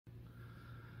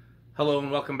Hello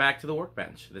and welcome back to the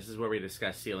Workbench. This is where we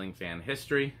discuss ceiling fan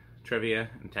history, trivia,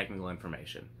 and technical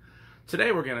information.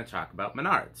 Today we're going to talk about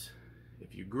Menards.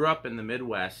 If you grew up in the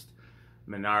Midwest,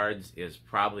 Menards is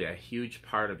probably a huge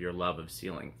part of your love of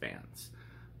ceiling fans.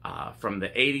 From the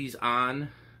 80s on,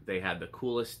 they had the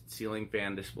coolest ceiling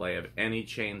fan display of any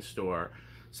chain store,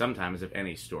 sometimes of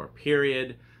any store,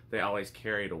 period. They always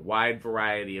carried a wide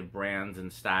variety of brands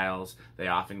and styles. They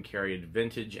often carried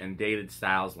vintage and dated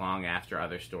styles long after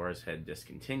other stores had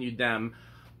discontinued them.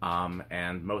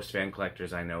 And most fan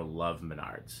collectors I know love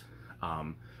Menards.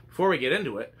 Before we get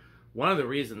into it, one of the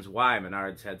reasons why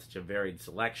Menards had such a varied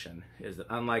selection is that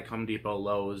unlike Home Depot,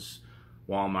 Lowe's,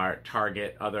 Walmart,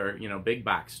 Target, other big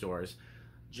box stores,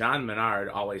 John Menard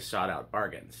always sought out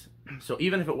bargains. So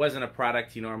even if it wasn't a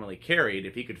product he normally carried,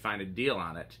 if he could find a deal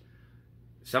on it,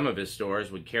 some of his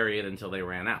stores would carry it until they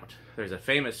ran out. There's a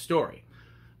famous story.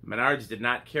 Menards did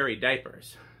not carry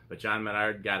diapers, but John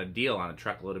Menard got a deal on a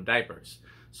truckload of diapers.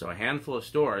 So a handful of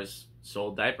stores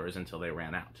sold diapers until they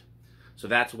ran out. So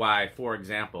that's why, for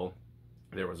example,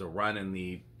 there was a run in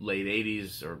the late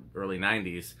 80s or early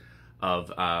 90s of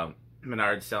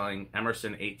Menards selling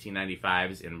Emerson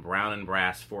 1895s in brown and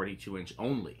brass 42-inch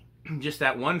only. Just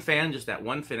that one fan, just that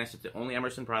one finish. It's the only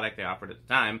Emerson product they offered at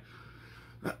the time,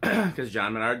 because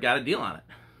John Menard got a deal on it.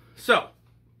 So,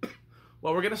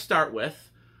 what we're going to start with,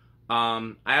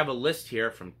 I have a list here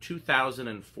from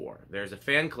 2004. There's a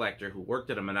fan collector who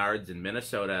worked at a Menards in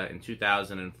Minnesota in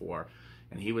 2004,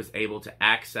 and he was able to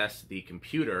access the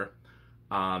computer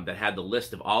that had the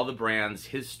list of all the brands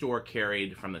his store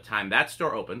carried from the time that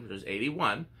store opened, which was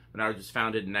 81. Menards was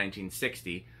founded in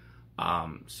 1960,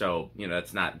 so,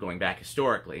 that's not going back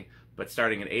historically. But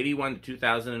starting in 81 to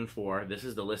 2004, this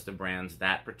is the list of brands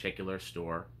that particular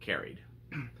store carried.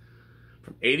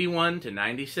 From 81 to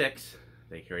 96,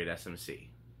 they carried SMC.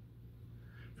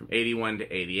 From 81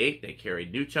 to 88, they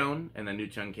carried Newtone, and then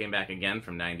Newtone came back again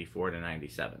from 94 to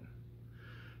 97.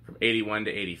 From 81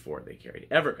 to 84, they carried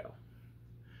Evergo.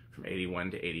 From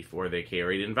 81 to 84, they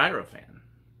carried Envirofan.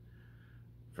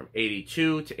 From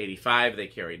 82 to 85, they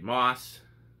carried Moss.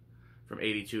 From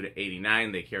 82 to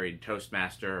 89, they carried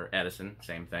Toastmaster or Edison,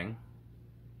 same thing.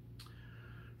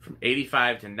 From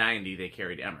 85 to 90, they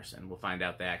carried Emerson. We'll find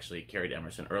out they actually carried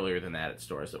Emerson earlier than that at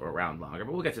stores that were around longer,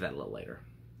 but we'll get to that a little later.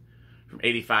 From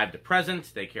 85 to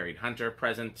present, they carried Hunter,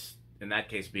 present in that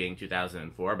case being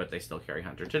 2004, but they still carry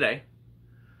Hunter today.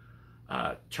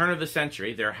 Turn of the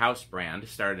century, their house brand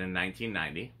started in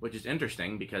 1990, which is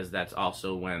interesting because that's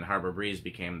also when Harbor Breeze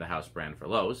became the house brand for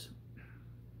Lowe's.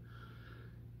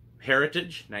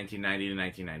 Heritage, 1990 to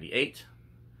 1998.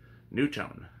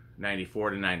 Newtone, 94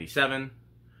 to 97.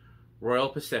 Royal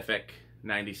Pacific,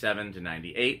 97 to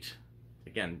 98.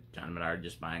 Again, John Menard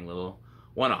just buying little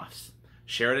one-offs.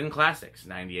 Sheridan Classics,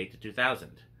 98 to 2000.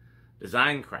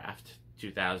 Design Craft,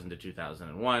 2000 to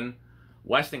 2001.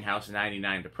 Westinghouse,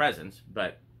 99 to present,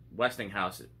 but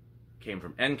Westinghouse came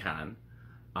from Encon.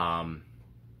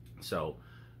 So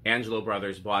Angelo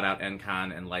Brothers bought out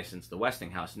Encon and licensed the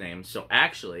Westinghouse name. So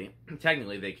actually,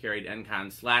 technically, they carried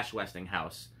Encon /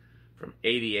 Westinghouse from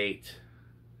 88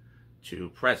 to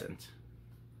present,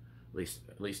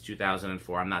 at least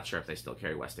 2004. I'm not sure if they still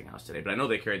carry Westinghouse today, but I know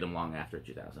they carried them long after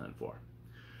 2004.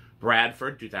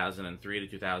 Bradford, 2003 to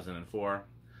 2004.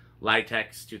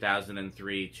 Litex,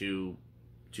 2003 to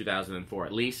 2004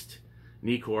 at least.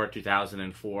 Nicor,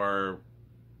 2004.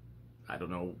 I don't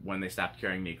know when they stopped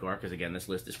carrying Nicor, because again, this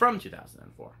list is from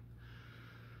 2004.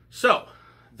 So,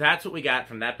 that's what we got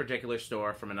from that particular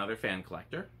store from another fan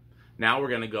collector. Now we're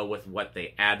going to go with what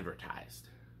they advertised.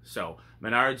 So,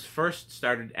 Menards first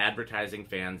started advertising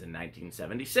fans in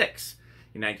 1976.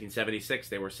 In 1976,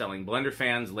 they were selling blender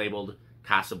fans labeled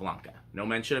Casablanca. No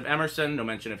mention of Emerson, no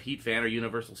mention of Heat Fan or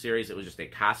Universal Series. It was just a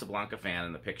Casablanca fan,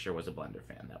 and the picture was a blender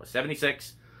fan. That was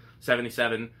 76,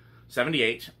 77,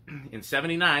 78. In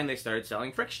 79, they started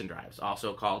selling friction drives,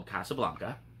 also called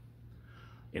Casablanca.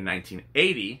 In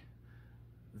 1980,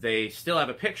 they still have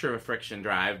a picture of a friction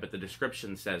drive, but the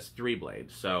description says 3-blade.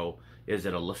 So is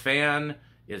it a LaFan?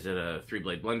 Is it a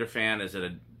 3-blade blender fan? Is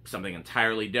it something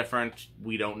entirely different?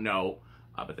 We don't know,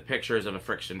 but the picture is of a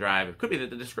friction drive. It could be that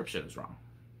the description is wrong.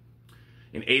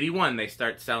 In 81, they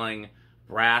start selling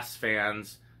brass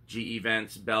fans, GE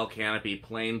vents, Bell canopy,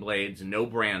 plain blades, no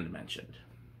brand mentioned.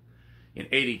 In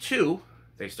 82,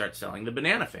 they start selling the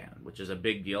banana fan, which is a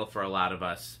big deal for a lot of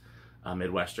us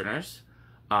Midwesterners.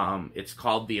 It's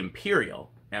called the Imperial,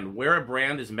 and where a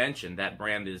brand is mentioned, that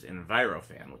brand is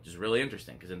Envirofan, which is really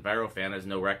interesting, because Envirofan has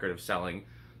no record of selling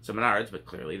some Menards, but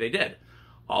clearly they did.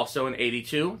 Also in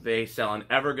 82, they sell an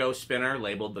Evergo spinner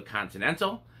labeled the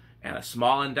Continental, and a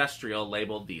small industrial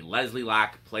labeled the Leslie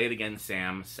Lock Play It Again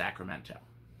Sam Sacramento.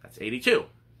 That's 82.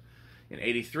 In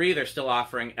 83, they're still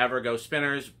offering Evergo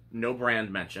spinners, no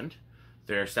brand mentioned.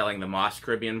 They're selling the Moss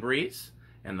Caribbean Breeze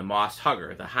and the Moss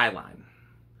Hugger, the Highline.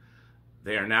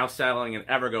 They are now selling an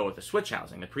Evergo with a switch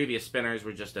housing. The previous spinners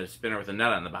were just a spinner with a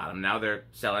nut on the bottom. Now they're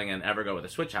selling an Evergo with a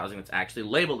switch housing that's actually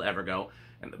labeled Evergo,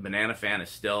 and the banana fan is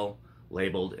still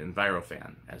labeled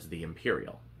EnviroFan as the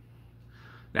Imperial.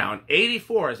 Now in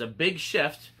 84 is a big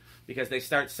shift because they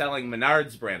start selling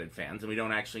Menards branded fans, and we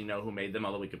don't actually know who made them,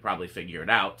 although we could probably figure it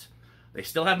out. They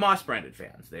still have Moss branded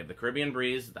fans. They have the Caribbean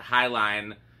Breeze, the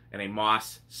Highline, and a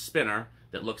Moss spinner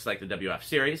that looks like the WF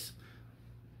Series.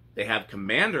 They have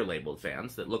Commander labeled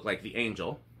fans that look like the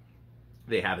Angel.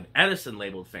 They have an Edison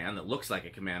labeled fan that looks like a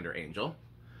Commander Angel.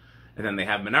 And then they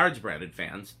have Menards branded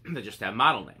fans that just have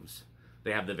model names.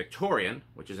 They have the Victorian,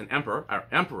 which is an Emperor,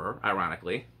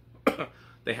 ironically.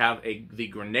 They have the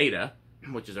Grenada,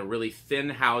 which is a really thin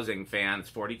housing fan. It's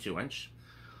 42-inch.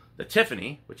 The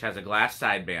Tiffany, which has a glass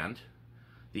sideband.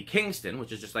 The Kingston,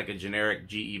 which is just like a generic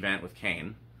GE vent with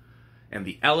cane. And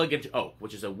the Elegant Oak,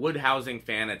 which is a wood housing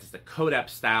fan. It's the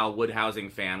Codep-style wood housing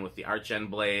fan with the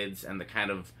arch-end blades and the kind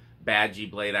of badgy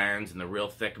blade irons and the real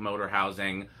thick motor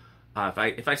housing.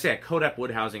 If I say a Codep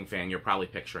wood housing fan, you're probably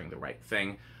picturing the right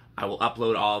thing. I will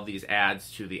upload all of these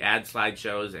ads to the ad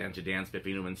slideshows and to Dan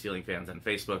Spiffy Newman Ceiling Fans on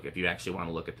Facebook if you actually want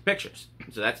to look at the pictures.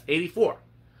 So that's 84.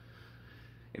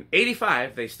 In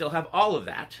 85, they still have all of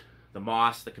that. The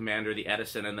Moss, the Commander, the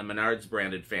Edison, and the Menards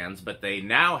branded fans, but they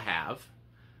now have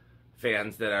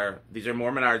fans these are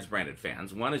more Menards branded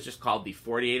fans. One is just called the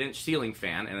 48-inch ceiling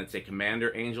fan, and it's a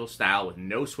Commander Angel style with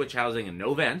no switch housing and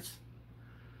no vents.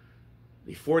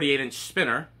 The 48-inch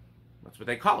spinner, that's what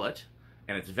they call it,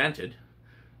 and it's vented.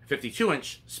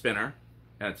 52-inch spinner,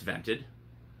 and it's vented.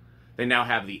 They now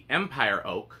have the Empire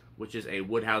Oak, which is a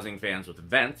wood housing fans with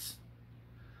vents,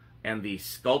 and the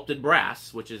Sculpted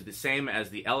Brass, which is the same as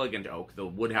the Elegant Oak, the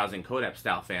wood housing Codep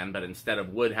style fan, but instead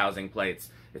of wood housing plates,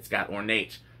 it's got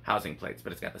ornate housing plates,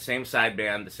 but it's got the same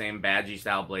sideband, the same badgy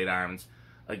style blade arms.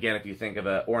 Again, if you think of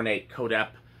an ornate Codep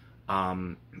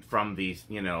from the,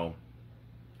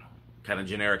 kind of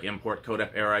generic import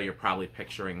Codep era, you're probably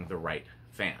picturing the right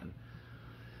fan.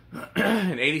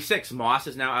 In 86, Moss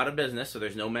is now out of business, so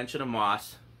there's no mention of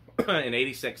Moss. In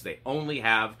 86, they only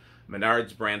have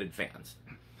Menards branded fans.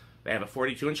 They have a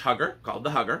 42-inch Hugger called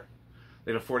the Hugger.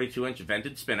 They have a 42-inch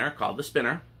vented spinner called the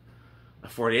Spinner. A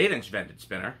 48-inch vented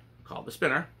spinner called the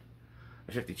Spinner.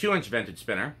 A 52-inch vented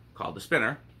spinner called the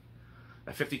Spinner.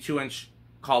 A 52-inch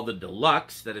called the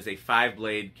Deluxe, that is a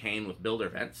 5-blade cane with builder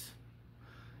vents.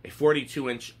 A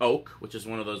 42-inch Oak, which is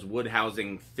one of those wood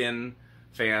housing thin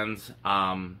fans.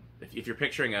 If you're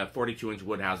picturing a 42-inch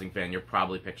wood housing fan, you're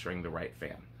probably picturing the right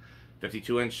fan.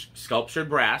 52-inch Sculptured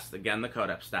Brass, again the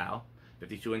Codep style.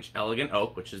 52-inch Elegant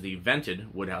Oak, which is the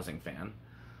vented wood housing fan.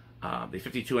 The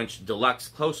 52-inch Deluxe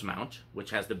Close Mount, which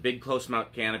has the big close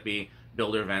mount canopy,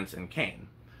 builder vents, and cane.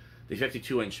 The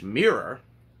 52-inch Mirror,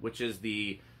 which is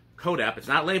the Codep. It's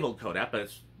not labeled Codep,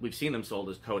 but we've seen them sold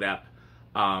as Codep.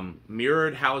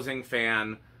 Mirrored housing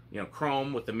fan,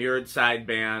 chrome with the mirrored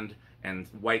sideband and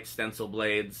white stencil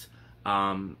blades,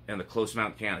 and the close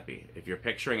mount canopy. If you're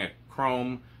picturing a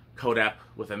chrome Codep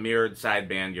with a mirrored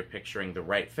sideband, you're picturing the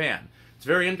right fan. It's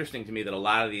very interesting to me that a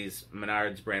lot of these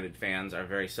Menards branded fans are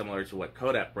very similar to what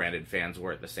Codep branded fans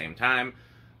were at the same time.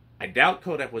 I doubt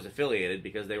Codep was affiliated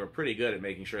because they were pretty good at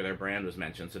making sure their brand was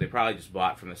mentioned, so they probably just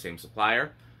bought from the same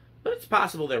supplier. But it's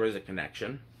possible there was a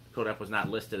connection. Codep was not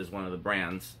listed as one of the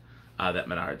brands that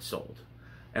Menards sold.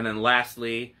 And then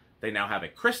lastly, they now have a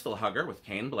Crystal Hugger with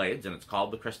cane blades, and it's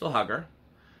called the Crystal Hugger.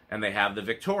 And they have the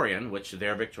Victorian, which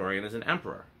their Victorian is an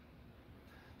Emperor.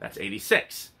 That's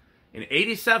 86. In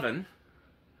 87,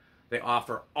 they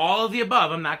offer all of the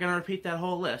above. I'm not going to repeat that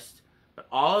whole list, but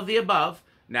all of the above.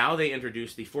 Now they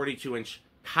introduce the 42-inch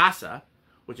Casa,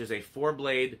 which is a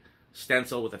 4-blade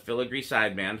stencil with a filigree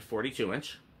sideband,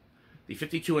 42-inch. The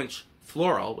 52-inch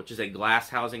Floral, which is a glass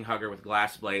housing hugger with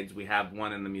glass blades. We have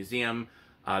one in the museum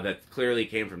that clearly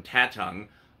came from Tatung,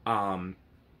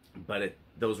 but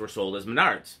those were sold as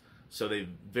Menards. So they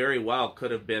very well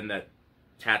could have been that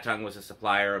Tatung was a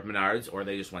supplier of Menards, or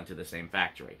they just went to the same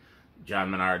factory.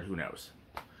 John Menard, who knows?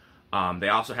 They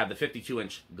also have the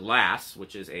 52-inch Glass,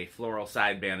 which is a floral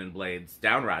sideband and blades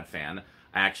downrod fan.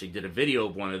 I actually did a video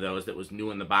of one of those that was new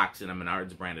in the box in a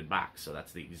Menards branded box, so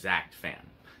that's the exact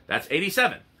fan. That's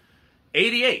 87.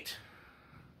 88.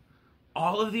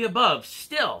 All of the above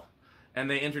still. And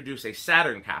they introduce a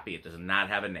Saturn copy. It does not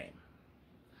have a name.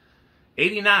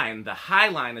 89, the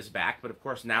Highline is back, but of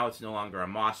course now it's no longer a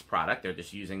Moss product. They're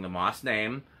just using the Moss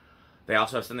name. They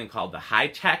also have something called the High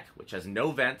Tech, which has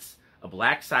no vents, a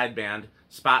black sideband,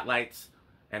 spotlights,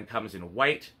 and comes in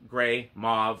white, gray,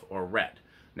 mauve, or red.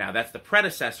 Now, that's the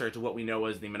predecessor to what we know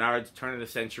as the Menards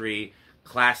turn-of-the-century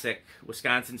classic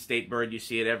Wisconsin state bird. You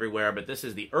see it everywhere, but this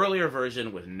is the earlier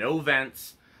version with no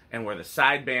vents and where the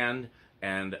sideband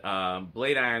and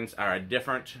blade irons are a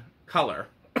different color,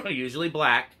 usually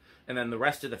black, and then the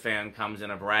rest of the fan comes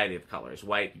in a variety of colors,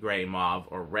 white, gray, mauve,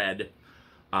 or red.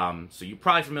 So you're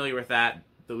probably familiar with that.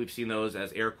 We've seen those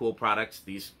as air-cooled products.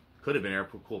 These could have been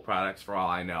air-cooled products for all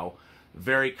I know.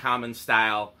 Very common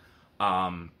style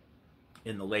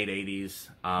in the late 80s.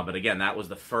 But again, that was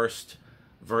the first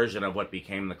version of what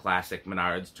became the classic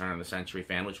Menards turn-of-the-century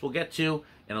fan, which we'll get to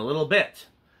in a little bit.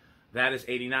 That is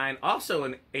 89. Also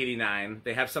in 89,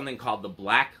 they have something called the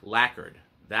Black Lacquered.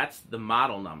 That's the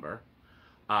model number.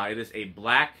 It is a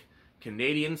black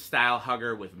Canadian-style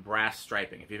hugger with brass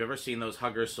striping. If you've ever seen those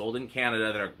huggers sold in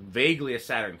Canada, they're vaguely a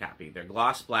Saturn copy. They're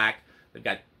gloss black. They've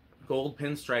got gold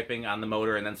pin striping on the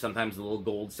motor, and then sometimes the little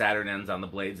gold Saturn ends on the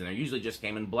blades, and they usually just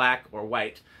came in black or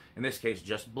white. In this case,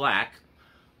 just black.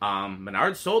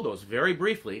 Menards sold those very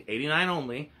briefly, 89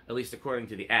 only, at least according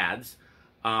to the ads,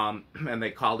 and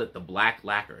they called it the Black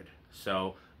Lacquered.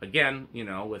 So again, you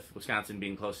know, with Wisconsin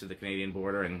being close to the Canadian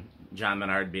border and John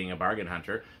Menard being a bargain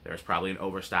hunter, there's probably an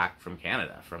overstock from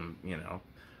Canada, from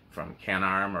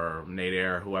Canarm or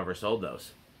Nader or whoever sold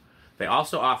those. They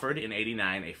also offered in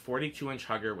 89 a 42-inch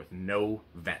hugger with no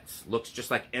vents. Looks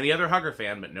just like any other hugger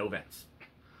fan, but no vents.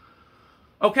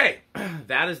 Okay,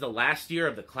 that is the last year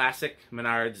of the classic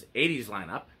Menards 80s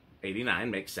lineup.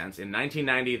 89 makes sense. In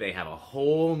 1990, they have a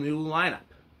whole new lineup.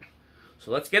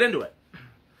 So let's get into it.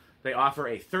 They offer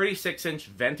a 36-inch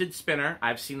vented spinner.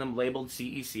 I've seen them labeled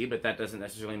CEC, but that doesn't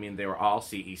necessarily mean they were all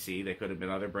CEC. They could have been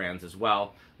other brands as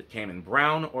well that came in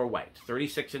brown or white.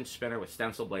 36-inch spinner with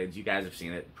stencil blades. You guys have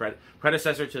seen it.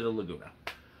 Predecessor to the Laguna.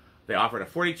 They offered a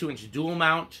 42-inch dual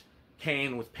mount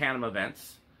cane with Panama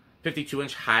vents.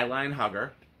 52-inch highline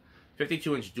hugger.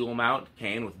 52-inch dual mount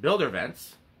cane with builder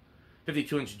vents.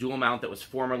 52-inch dual mount that was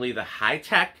formerly the High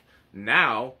Tech.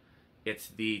 Now it's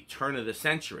the turn of the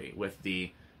century with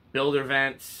the builder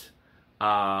vents,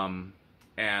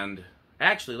 and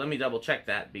actually, let me double check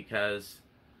that because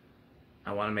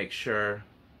I want to make sure.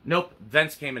 Nope,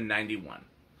 vents came in 91.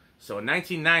 So in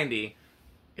 1990,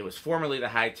 it was formerly the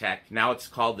High Tech. Now it's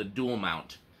called the dual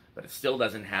mount, but it still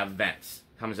doesn't have vents.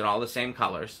 Comes in all the same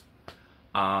colors.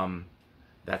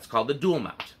 That's called the dual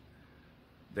mount.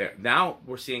 Now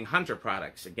we're seeing Hunter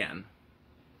products again.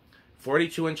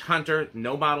 42-inch Hunter,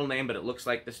 no model name, but it looks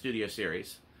like the Studio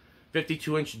Series.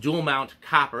 52-inch dual mount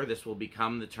copper. This will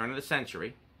become the turn of the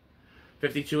century.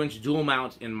 52-inch dual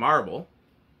mount in marble,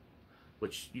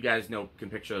 which you guys know, can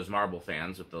picture those marble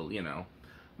fans with the,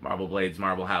 marble blades,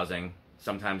 marble housing.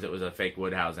 Sometimes it was a fake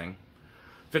wood housing.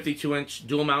 52-inch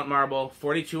dual mount marble.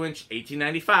 42-inch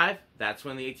 1895. That's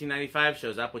when the 1895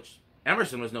 shows up, which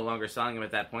Emerson was no longer selling them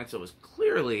at that point, so it was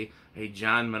clearly a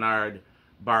John Menard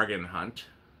bargain hunt.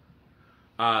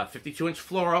 52-inch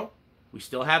fluoro. We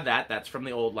still have that. That's from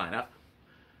the old lineup.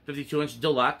 52-inch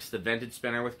deluxe, the vented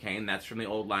spinner with cane. That's from the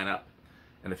old lineup.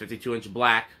 And the 52-inch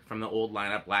black from the old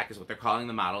lineup. Black is what they're calling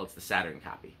the model. It's the Saturn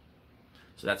copy.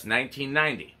 So that's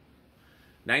 1990.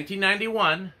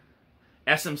 1991,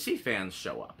 SMC fans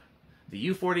show up. The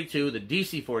U42, the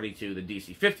DC42, the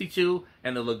DC52,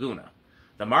 and the Laguna.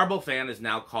 The marble fan is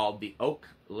now called the Oak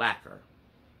Lacquer.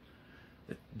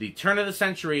 The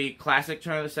turn-of-the-century, classic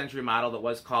turn-of-the-century model that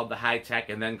was called the High Tech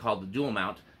and then called the Dual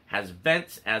Mount has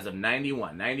vents as of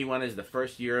 91. 91 is the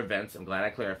first year of vents. I'm glad I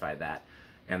clarified that.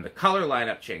 And the color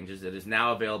lineup changes. It is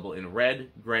now available in red,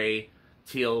 gray,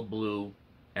 teal, blue,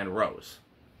 and rose.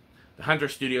 The Hunter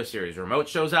Studio Series remote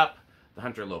shows up. The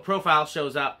Hunter Low Profile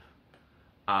shows up.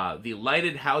 The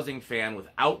lighted housing fan with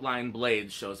outline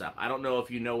blades shows up. I don't know if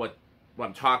you know what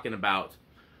I'm talking about.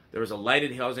 There was a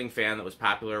lighted housing fan that was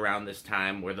popular around this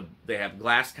time where they have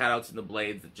glass cutouts in the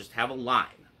blades that just have a line.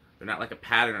 They're not like a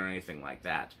pattern or anything like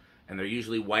that. And they're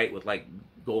usually white with like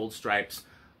gold stripes.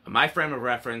 My frame of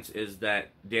reference is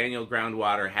that Daniel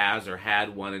Groundwater has or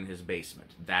had one in his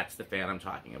basement. That's the fan I'm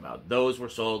talking about. Those were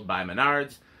sold by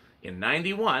Menards in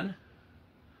 91.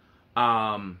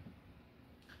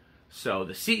 So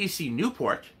the CEC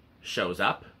Newport shows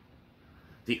up.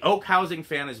 The Oak housing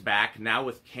fan is back, now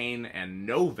with cane and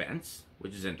no vents,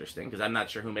 which is interesting, because I'm not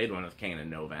sure who made one with cane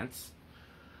and no vents.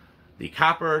 The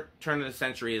copper turn of the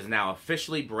century is now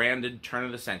officially branded turn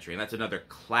of the century, and that's another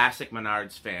classic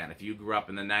Menards fan. If you grew up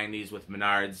in the 90s with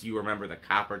Menards, you remember the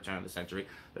copper turn of the century.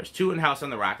 There's two in House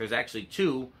on the Rock. There's actually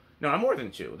two. No, more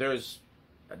than two. There's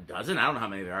a dozen. I don't know how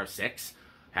many there are. 6,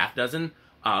 half dozen.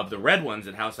 The red ones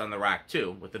at House on the Rock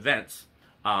too, with the vents.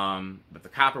 But the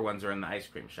copper ones are in the ice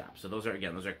cream shop. So those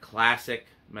are classic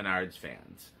Menards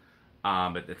fans.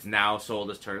 But it's now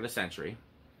sold as turn of the century.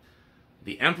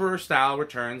 The Emperor style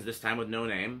returns, this time with no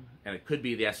name, and it could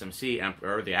be the SMC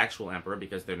Emperor, the actual Emperor,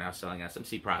 because they're now selling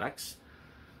SMC products.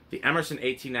 The Emerson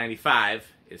 1895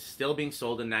 is still being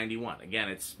sold in 91. Again,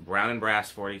 it's brown and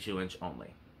brass 42-inch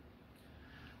only.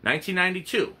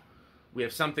 1992, we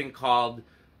have something called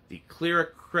the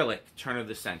clear acrylic turn of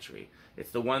the century.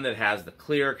 It's the one that has the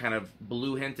clear kind of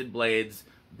blue-hinted blades,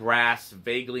 brass,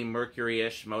 vaguely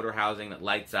mercury-ish motor housing that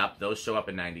lights up. Those show up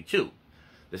in 92.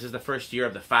 This is the first year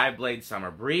of the 5-blade Summer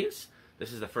Breeze.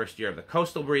 This is the first year of the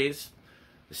Coastal Breeze.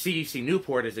 The CEC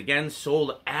Newport is again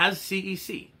sold as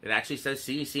CEC. It actually says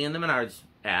CEC in the Menards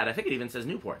ad. I think it even says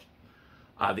Newport.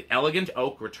 The Elegant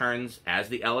Oak returns as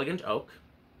the Elegant Oak.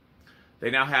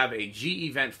 They now have a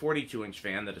GE Vent 42-inch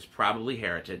fan that is probably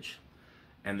heritage.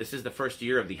 And this is the first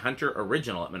year of the Hunter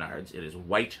Original at Menards. It is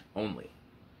white only.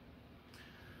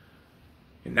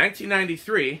 In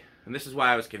 1993, and this is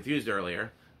why I was confused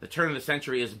earlier, the turn of the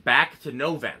century is back to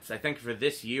no vents, I think for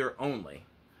this year only.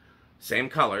 Same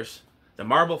colors. The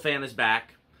marble fan is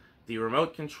back. The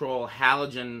remote control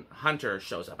halogen Hunter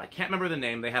shows up. I can't remember the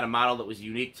name. They had a model that was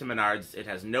unique to Menards. It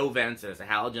has no vents. It has a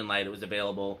halogen light. It was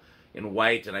available in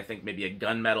white and I think maybe a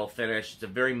gunmetal finish. It's a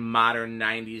very modern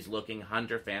 90s looking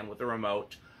Hunter fan with a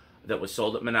remote that was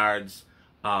sold at Menards.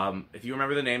 If you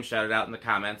remember the name, shout it out in the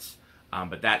comments.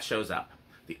 But that shows up.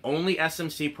 The only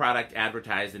SMC product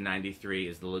advertised in 93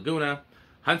 is the Laguna.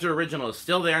 Hunter Original is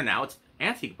still there now. It's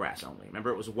antique brass only. Remember,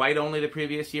 it was white only the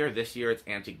previous year. This year, it's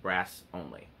antique brass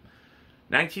only.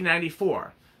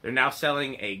 1994, they're now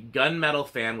selling a gunmetal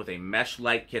fan with a mesh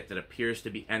light kit that appears to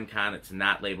be Encon. It's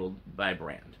not labeled by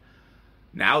brand.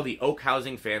 Now, the oak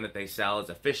housing fan that they sell is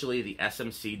officially the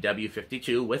SMC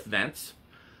W52 with vents.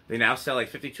 They now sell a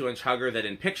 52-inch hugger that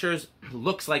in pictures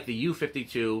looks like the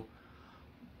U52.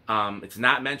 It's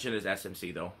not mentioned as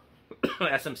SMC, though.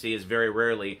 SMC is very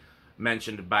rarely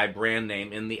mentioned by brand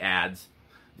name in the ads.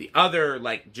 The other,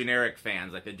 like, generic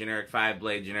fans, like the generic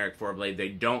 5-blade, generic 4-blade, they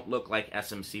don't look like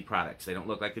SMC products. They don't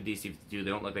look like the DC52. They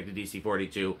don't look like the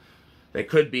DC42. They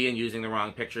could be in using the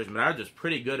wrong pictures. Menards was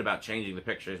pretty good about changing the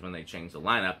pictures when they changed the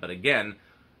lineup. But again,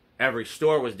 every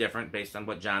store was different based on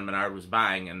what John Menard was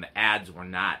buying, and the ads were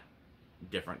not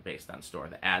different based on store.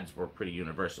 The ads were pretty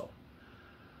universal.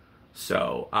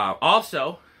 So,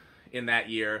 also, in that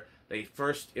year, they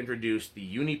first introduced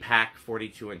the Unipack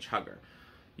 42-inch hugger.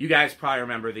 You guys probably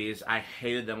remember these. I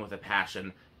hated them with a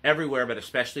passion. Everywhere, but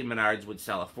especially Menards, would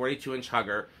sell a 42-inch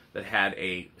hugger that had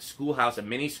a schoolhouse, a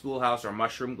mini schoolhouse or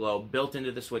mushroom globe built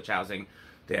into the switch housing.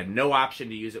 They had no option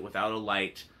to use it without a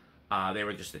light. They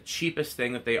were just the cheapest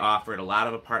thing that they offered. A lot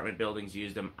of apartment buildings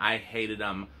used them. I hated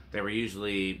them. They were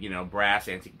usually, you know, brass,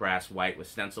 antique brass, white with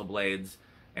stencil blades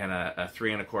and a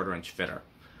 3 1/4 inch fitter.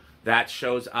 That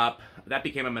shows up. That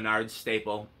became a Menards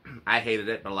staple. I hated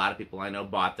it, but a lot of people I know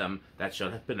bought them. That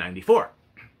showed up in 94.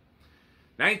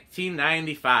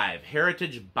 1995,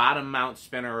 Heritage bottom mount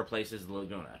spinner replaces the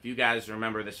Laguna. If you guys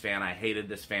remember this fan, I hated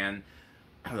this fan.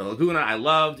 The Laguna I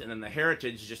loved, and then the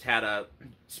Heritage just had a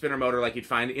spinner motor like you'd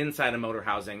find inside a motor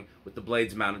housing with the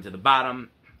blades mounted to the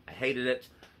bottom. I hated it.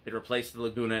 It replaced the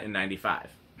Laguna in 95.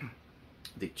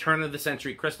 The turn of the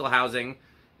century crystal housing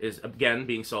is again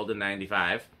being sold in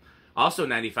 95. Also in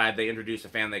 95, they introduced a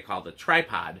fan they call the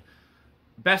Tripod.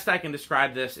 Best I can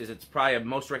describe this is it's probably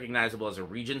most recognizable as a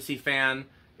Regency fan.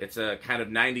 It's a kind of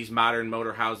 90s modern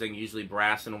motor housing, usually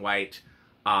brass and white,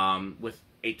 with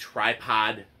a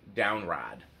tripod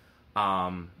downrod.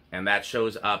 And that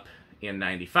shows up in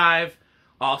 95.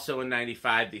 Also in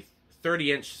 95, the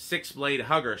 30-inch 6-blade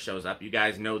hugger shows up. You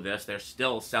guys know this. They're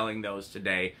still selling those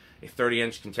today. A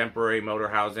 30-inch contemporary motor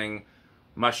housing,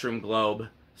 mushroom globe,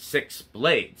 6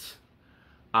 blades.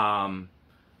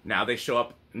 Now they show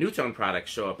up, Newtone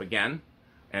products show up again.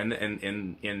 And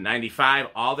in 95,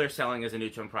 all they're selling as a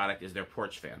Newtone product is their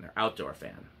porch fan, their outdoor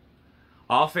fan.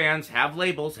 All fans have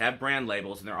labels, have brand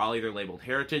labels, and they're all either labeled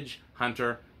Heritage,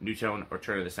 Hunter, Newtone, or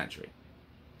Turn of the Century.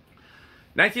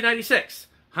 1996,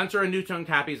 Hunter and Newtone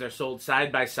copies are sold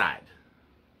side by side.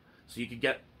 So you could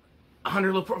get a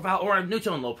Hunter low profile or a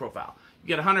Newtone low profile. You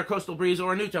get a Hunter Coastal Breeze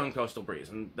or a Newtone Coastal Breeze.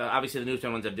 And obviously the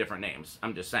Newtone ones have different names.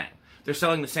 I'm just saying. They're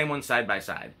selling the same one side by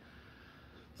side.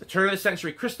 The Turn of the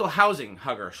Century Crystal Housing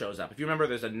Hugger shows up. If you remember,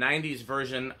 there's a 90s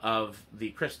version of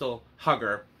the Crystal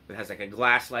Hugger that has like a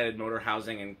glass-lighted motor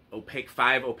housing and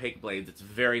 5 opaque blades. It's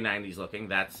very 90s looking.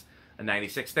 That's a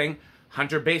 96 thing.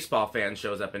 Hunter Baseball fan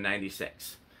shows up in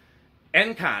 96.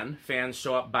 Encon fans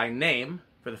show up by name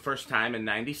for the first time in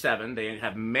 97. They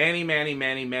have many, many,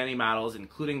 many, many models,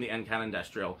 including the Encon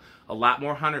Industrial. A lot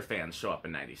more Hunter fans show up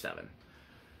in 97.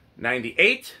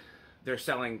 98, they're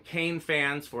selling Kane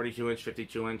fans, 42-inch,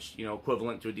 52-inch,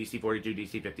 equivalent to a DC-42,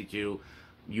 DC-52,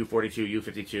 U-42,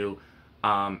 U-52,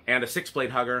 and a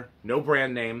 6-blade hugger, no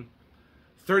brand name.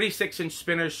 36-inch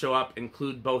spinners show up,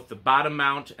 include both the bottom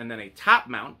mount and then a top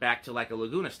mount, back to like a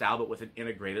Laguna style, but with an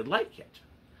integrated light kit.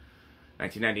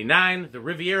 1999, the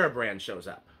Riviera brand shows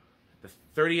up. The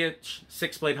 30-inch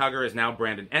 6-blade hugger is now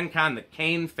branded Encon. The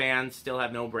Kane fans still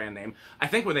have no brand name. I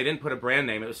think when they didn't put a brand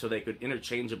name, it was so they could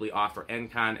interchangeably offer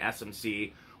Encon,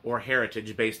 SMC, or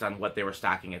Heritage based on what they were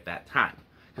stocking at that time.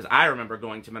 Because I remember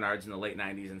going to Menards in the late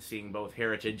 90s and seeing both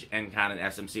Heritage, Encon, and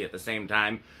SMC at the same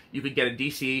time. You could get a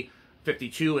DC-52,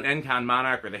 an Encon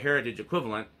Monarch, or the Heritage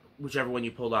equivalent, whichever one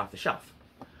you pulled off the shelf.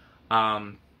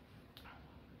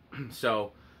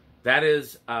 So that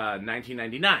is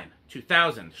 1999.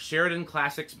 2000, Sheridan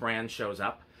Classics brand shows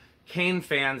up. Kane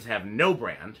fans have no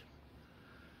brand.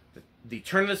 The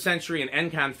turn of the century and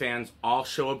Encon fans all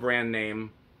show a brand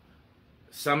name.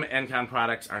 Some Encon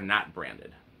products are not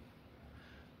branded.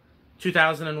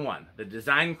 2001, the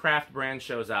Design Craft brand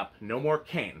shows up. No more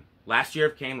Kane. Last year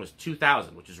of Kane was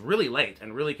 2000, which is really late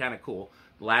and really kind of cool.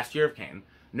 The last year of Kane.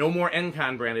 No more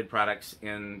Encon branded products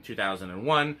in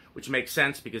 2001, which makes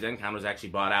sense because Encon was actually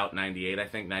bought out in 98, I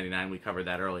think, 99, we covered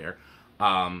that earlier.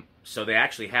 So they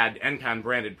actually had Encon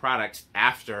branded products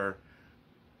after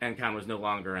Encon was no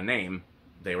longer a name.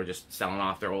 They were just selling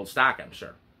off their old stock, I'm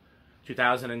sure.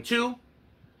 2002,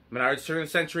 Menards Turn of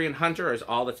the Century and Hunter is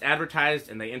all that's advertised,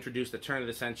 and they introduced the Turn of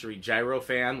the Century Gyro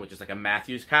fan, which is like a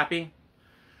Matthews copy.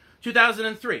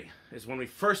 2003 is when we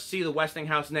first see the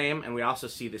Westinghouse name, and we also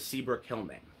see the Seabrook Hill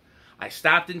name. I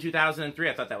stopped in 2003.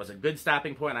 I thought that was a good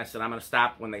stopping point. I said I'm going to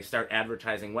stop when they start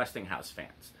advertising Westinghouse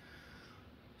fans.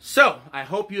 So, I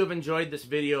hope you have enjoyed this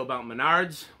video about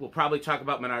Menards. We'll probably talk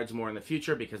about Menards more in the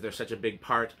future because they're such a big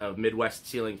part of Midwest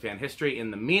ceiling fan history.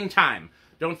 In the meantime,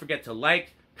 don't forget to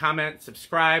like, comment,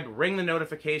 subscribe, ring the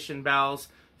notification bells.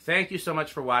 Thank you so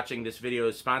much for watching. This video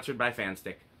is sponsored by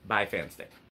Fanstick. Bye, Fanstick.